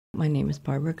My name is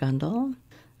Barbara Gundle.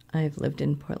 I've lived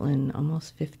in Portland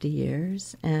almost 50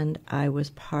 years, and I was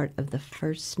part of the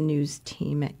first news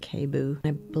team at KBOO.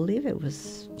 I believe it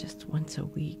was just once a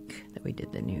week that we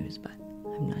did the news, but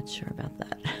I'm not sure about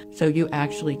that. So you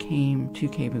actually came to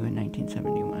KBOO in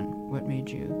 1971. What made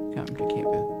you come to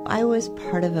KBOO? I was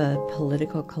part of a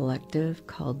political collective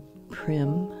called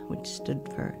PRIM, which stood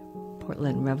for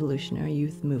Portland Revolutionary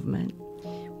Youth Movement.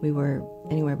 We were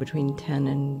anywhere between 10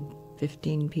 and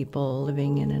 15 people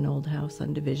living in an old house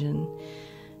on Division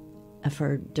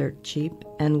for dirt cheap.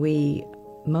 And we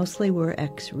mostly were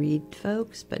ex-Reed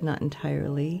folks, but not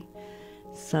entirely.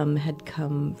 Some had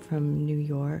come from New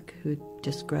York who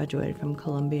just graduated from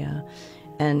Columbia.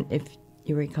 And if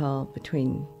you recall,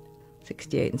 between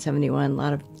 68 and 71, a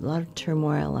lot of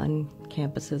turmoil on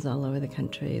campuses all over the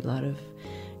country, a lot of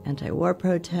anti-war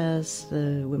protests.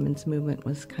 The women's movement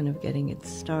was kind of getting its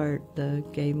start. The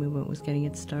gay movement was getting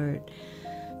its start.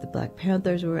 The Black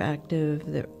Panthers were active.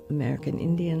 The American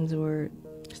Indians were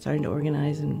starting to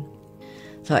organize, and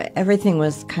so everything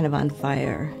was kind of on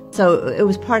fire. So it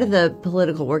was part of the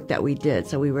political work that we did.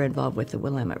 So we wwilliam involved with the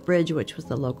Willamette Bridge, which was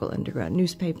the local underground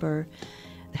newspaper,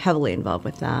 heavily involved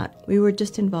with that. We were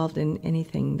just involved in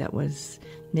anything that was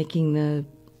making the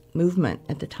movement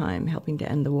at the time, helping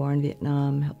to end the war in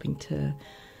Vietnam, helping to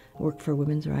work for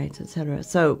women's rights, etc.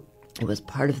 So it was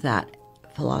part of that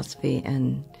philosophy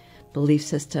and belief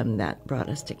system that brought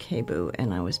us to KBOO,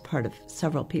 and I was part of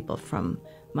several people from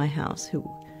my house who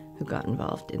got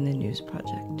involved in the news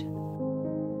project.